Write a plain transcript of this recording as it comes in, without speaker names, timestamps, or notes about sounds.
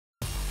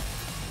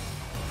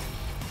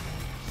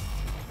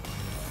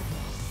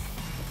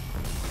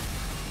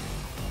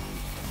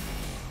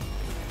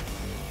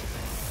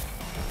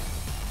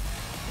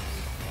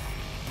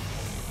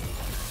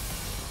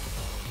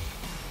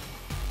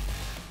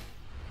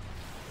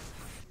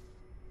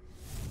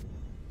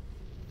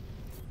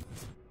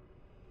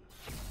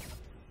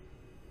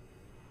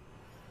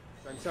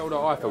Zelda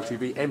IFL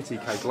TV,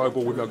 MTK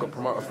Global. We've now got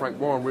promoter Frank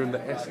Warren. We're in the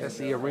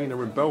SSE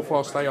Arena in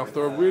Belfast today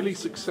after a really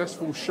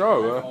successful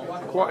show.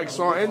 Quite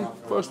exciting.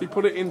 Firstly,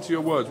 put it into your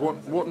words.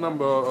 What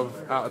number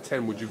out of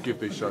 10 would you give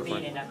this show,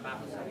 Frank?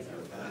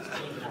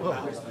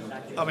 Well,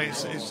 I mean,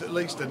 it's at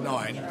least a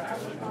 9.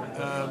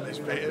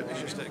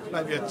 It's just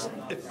maybe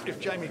if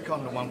Jamie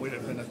Conlan won, we'd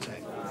have been a 10.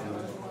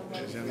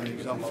 He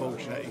was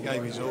unfortunate. He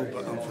gave his all,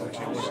 but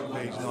unfortunately, it wasn't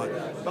his night.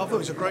 But I thought it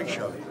was a great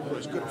show. It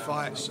was good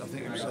fights. I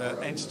think it was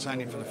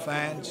entertaining for the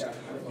fans.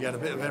 You had a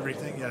bit of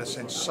everything. You had a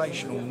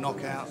sensational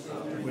knockout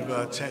with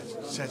Tete.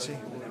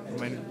 I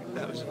mean,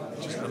 that was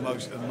just the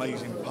most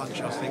amazing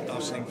punch I think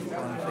I've seen for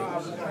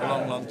a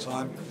long, long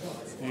time.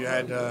 You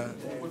had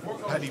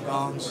Paddy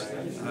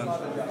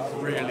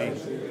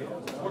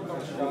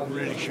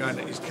really showing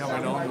that he's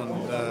coming on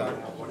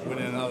and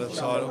winning another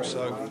title,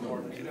 so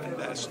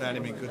that'll stand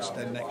him in good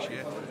stead next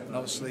year. And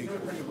obviously,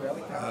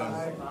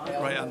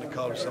 great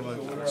undercard, some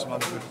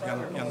other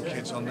good young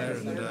kids on there,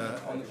 and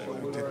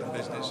who did the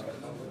business.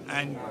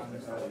 And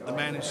the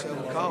man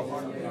himself, Carl,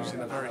 who was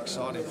in a very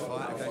exciting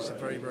fight against a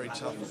very, very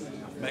tough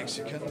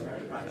Mexican,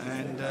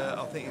 and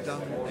I think he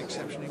done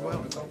exceptionally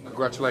well.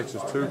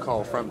 Congratulations to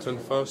Carl Frampton,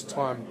 first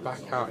time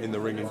back out in the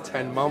ring in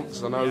 10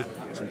 months. I know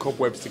some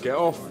cobwebs to get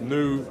off,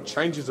 new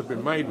changes have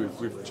been made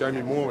with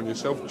Jamie Moore and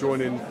yourself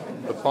joining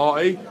the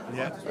party.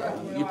 Yeah.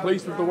 You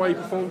pleased with the way he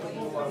performed?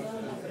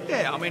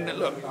 Yeah, I mean,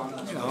 look,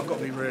 you know, I've got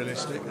to be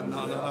realistic, and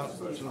I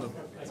don't sort of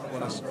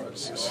want to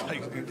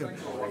say, you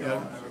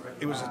know,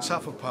 it was a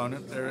tough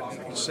opponent. You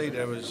can see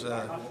there were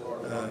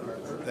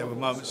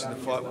moments in the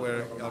fight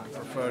where I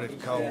preferred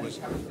if Cole was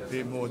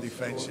being more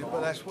defensive,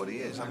 but that's what he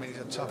is. I mean,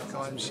 he's a tough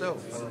guy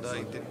himself, and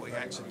he did what he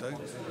had to do.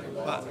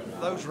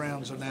 But those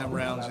rounds are now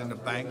rounds in the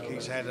bank.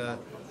 He's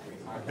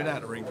been out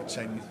of the ring for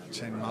 10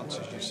 months,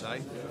 as you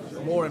say.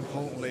 More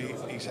importantly,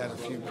 he's had a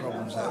few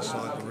problems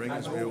outside the ring,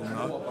 as we all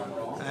know,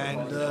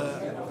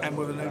 and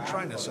with a new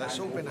trainer. So it's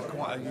all been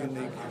quite a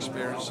unique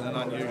experience and an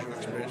unusual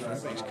experience for him.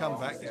 But he's come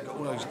back. He's got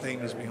all those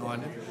demons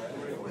behind him.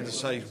 And to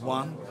say he's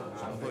won,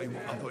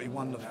 I thought he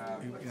won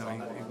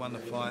the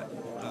fight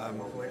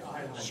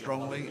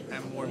strongly,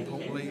 and more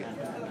importantly,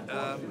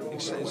 he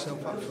set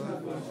himself up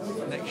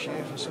for next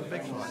year for some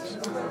big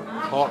fights.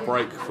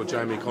 Heartbreak for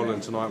Jamie Conlan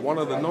tonight. One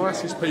of the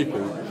nicest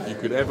people you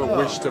could ever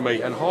wish to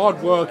meet, and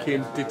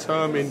hard-working,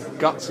 determined,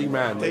 gutsy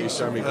man that is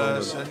Jamie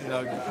Conlan. You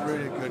know,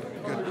 really good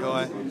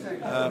guy.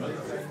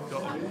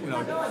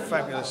 Got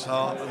fabulous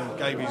heart and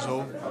gave his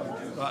all.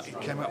 But he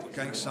came up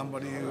against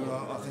somebody who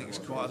I think is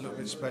quite a little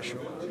bit special.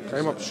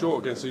 Came up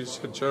short against his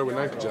Sherwin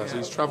Ankerjas.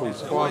 He's travelled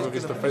 5 of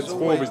his defence,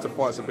 4 of his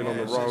fights have been on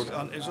the road.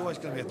 It's always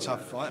going to be a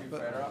tough fight,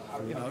 but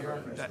you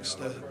know that's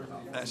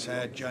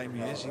how Jamie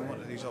is. He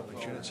wanted his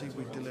opportunity,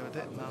 we delivered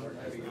it, and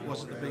it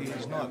wasn't to be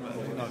his night. But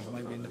who knows?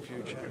 Maybe in the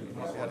future he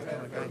might be able to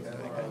come again and do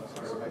it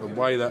again. The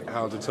way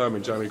how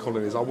determined Jamie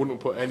Conlan is, I wouldn't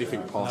put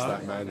anything past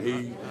that man.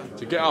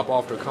 To get up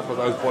after a couple of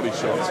those body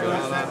shots,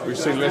 we've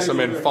seen lesser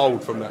men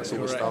fold from that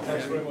sort of stuff.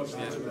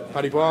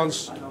 Paddy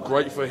Barnes,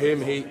 great for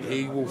him.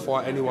 He will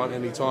fight anyone,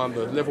 anytime.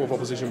 The level of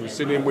opposition we've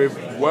seen him with,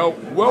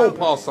 well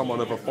past someone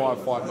of a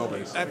 5-fight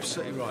novice.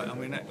 Absolutely right. I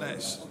mean,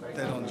 that's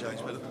dead on,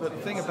 James. But the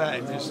thing about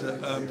him is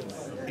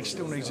that he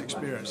still needs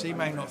experience. He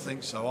may not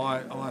think so.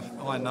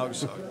 I know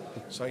so.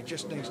 So he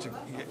just needs to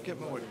get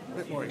a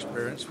bit more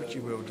experience, which he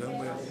will do.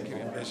 We'll keep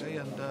him busy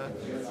and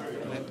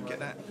then get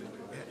that.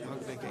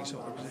 Hopefully get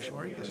himself in a position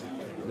where he gets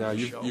it. Now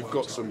you've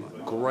got some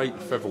great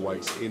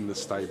featherweights in the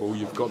stable.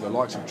 You've got the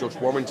likes of Josh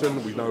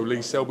Warrington. We know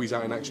Lee Selby's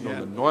out in action on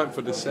the 9th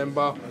of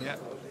December. Yeah.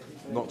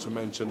 Not to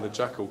mention the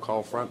Jackal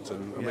Carl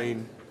Frampton. I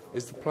mean,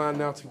 is the plan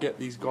now to get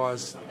these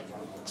guys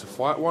to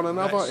fight one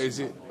another? What's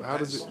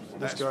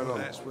going on?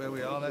 That's where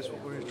we are. That's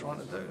what we're trying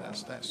to do.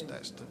 That's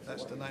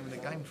the name of the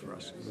game for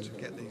us, to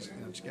get these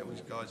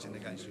guys in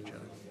against each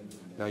other.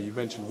 Now you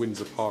mentioned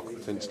Windsor Park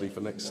potentially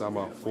for next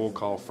summer for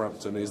Carl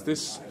Frampton. Is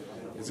this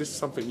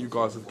something you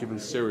guys have given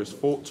serious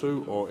thought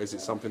to, or is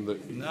it something that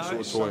you're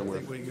sort of toying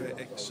with? No, it's something we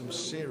give some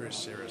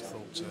serious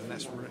thought to, and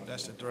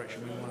that's the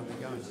direction we want to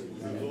be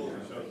going.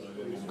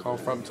 Carl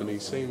Frampton, he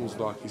seems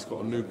like he's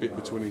got a new bit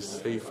between his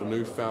teeth, a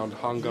newfound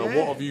hunger.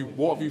 Yeah.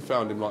 What have you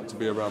found him like to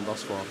be around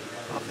thus far? I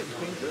think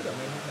he's been good. I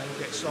mean, he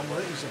gets on with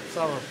it. He's a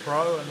thorough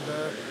pro, and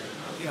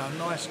a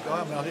nice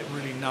guy. I mean, I didn't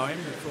really know him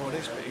before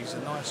this, but he's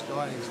a nice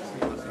guy. He's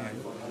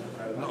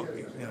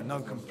no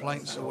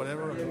complaints or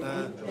whatever, and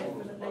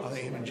I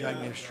think him and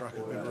Jamie have struck a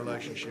good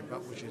relationship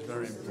up, which is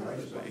very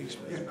important. But he's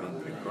been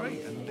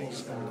great, and the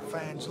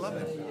fans love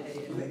him,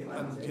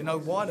 and you know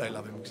why they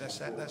love him, because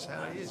that's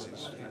how he is.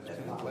 It's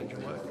been a pleasure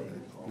working with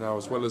him. Now,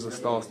 as well as a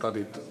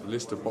star-studded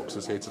list of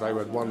boxers here today, we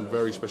had one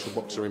very special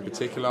boxer in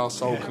particular,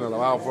 Saul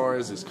Canelo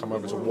Alvarez, has come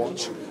over to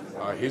watch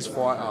his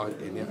fight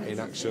in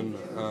action.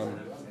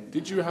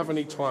 Did you have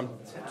any time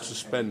to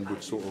spend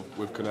with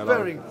with Canelo?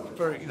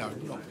 Very, not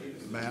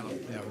man.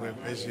 We're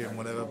busy and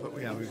whatever, but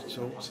we've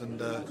talked,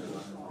 and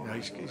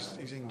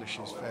his English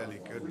is fairly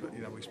good.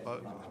 But we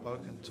spoke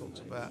and talked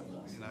about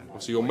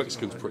So your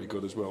Mexican's pretty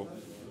good as well.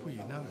 Well,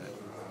 you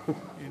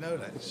know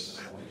that.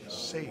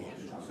 See.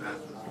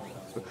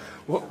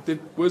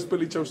 Was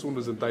Billy Joe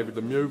Saunders and David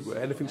Lemieux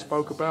anything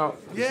spoke about?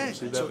 Yeah,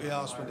 he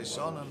asked me this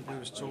on, and we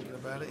was talking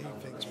about it. He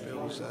thinks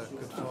Bill's a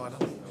good fighter.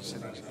 He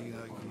said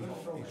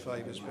he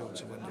favours Bill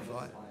to win the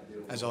fight,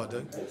 as I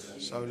do.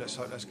 So let's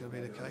hope that's going to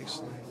be the case,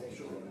 and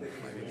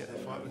maybe get the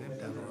fight with him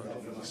down the road.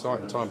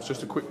 Exciting times.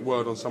 Just a quick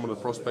word on some of the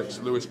prospects.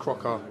 Lewis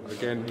Crocker,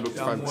 again, looked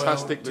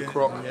fantastic. The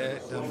Croc,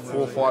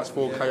 4 fights,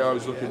 4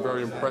 KOs, looking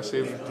very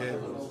impressive.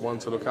 One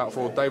to look out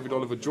for. David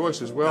Oliver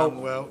Joyce as well.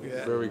 Done well,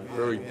 yeah.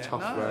 Very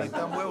tough man. They've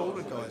done well. All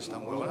the guys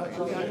done well.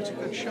 It's a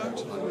good show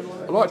tonight.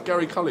 I liked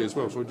Gary Cully as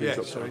well. So He did.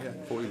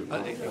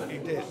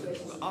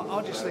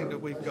 I just think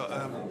that we've got,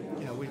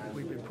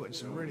 we've been putting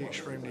some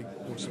extremely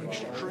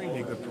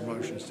good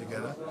promotions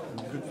together.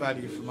 Good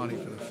value for money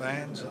for the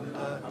fans, and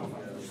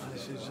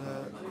this is,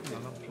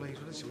 I'm pleased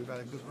with this. We've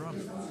had a good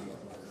run.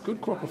 Good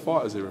crop of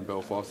fighters here in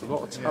Belfast, a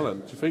lot of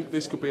talent. Do you think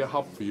this could be a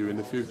hub for you in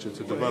the future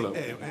to develop?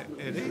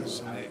 It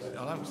is.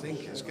 I don't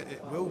think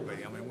it will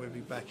be. I mean, we'll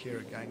be back here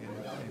again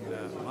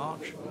in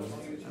March,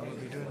 and we'll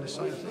be doing the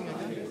same thing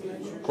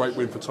again. Great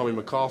win for Tommy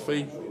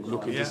McCarthy.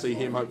 Looking to see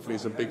him hopefully in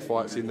some big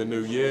fights in the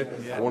new year.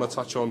 I want to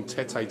touch on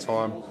Tete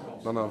time.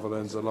 None other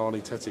than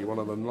Zolani Tete, one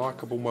of the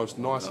likeable, most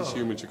nicest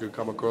humans you could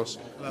come across.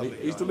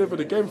 He's delivered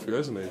again for you,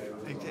 hasn't he?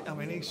 I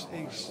mean, he's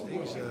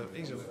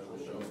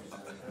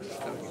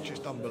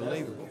just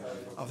unbelievable.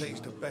 I think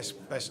he's the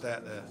best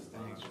out there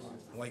in his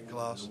weight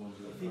class,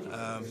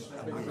 and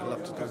we would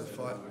love to do the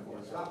fight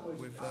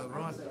with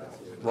Ryan.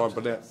 Ryan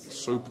Burnett,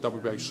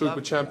 WBA super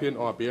champion,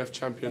 IBF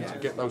champion, to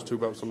get those 2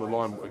 belts on the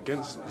line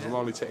against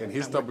Zolani Tete in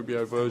his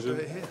WBO version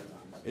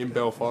in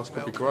Belfast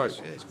could be great.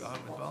 Yeah, he's got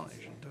home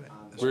advantage and do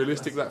it.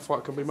 Realistic that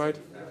fight can be made?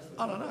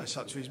 I don't know. It's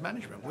up to his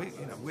management.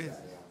 We're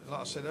like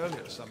I said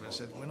earlier to somebody. I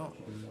said we're not.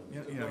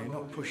 You're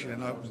not pushing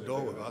an open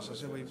door with us. I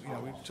said we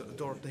took the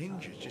door off the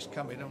hinges. Just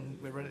come in and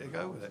we're ready to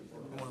go with it.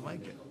 We want to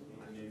make it.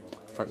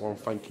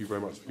 Thank you very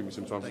much for giving me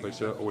some time today,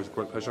 sir. Always a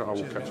great pleasure. I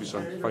will catch you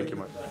soon. Thank you,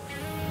 mate.